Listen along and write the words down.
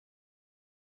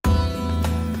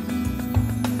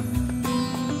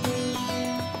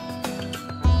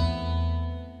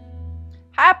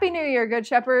Happy New Year, Good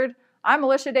Shepherd. I'm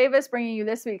Alicia Davis bringing you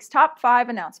this week's top 5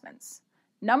 announcements.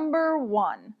 Number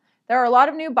 1. There are a lot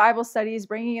of new Bible studies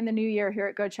bringing in the new year here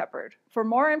at Good Shepherd. For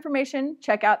more information,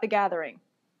 check out The Gathering.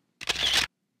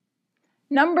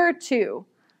 Number 2.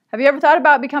 Have you ever thought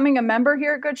about becoming a member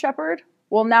here at Good Shepherd?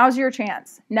 Well, now's your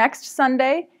chance. Next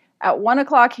Sunday at 1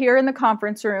 o'clock here in the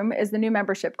conference room is the new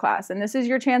membership class, and this is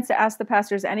your chance to ask the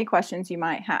pastors any questions you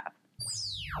might have.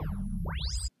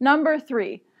 Number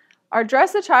 3. Our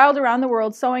Dress a Child Around the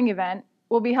World sewing event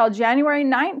will be held January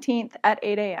 19th at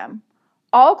 8 a.m.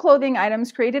 All clothing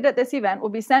items created at this event will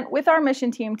be sent with our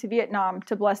mission team to Vietnam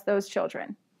to bless those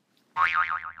children.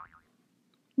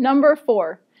 Number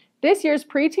 4. This year's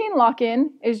preteen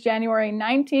lock-in is January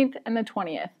 19th and the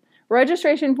 20th.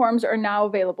 Registration forms are now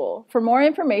available. For more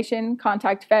information,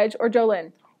 contact Fedge or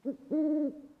Jolynn.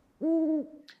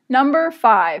 Number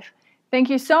 5. Thank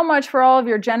you so much for all of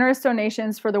your generous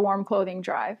donations for the warm clothing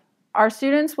drive. Our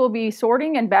students will be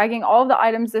sorting and bagging all of the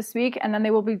items this week, and then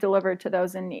they will be delivered to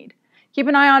those in need. Keep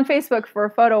an eye on Facebook for a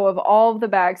photo of all of the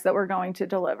bags that we're going to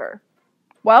deliver.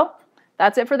 Well,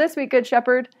 that's it for this week, Good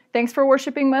Shepherd. Thanks for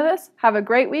worshiping with us. Have a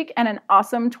great week and an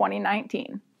awesome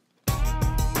 2019.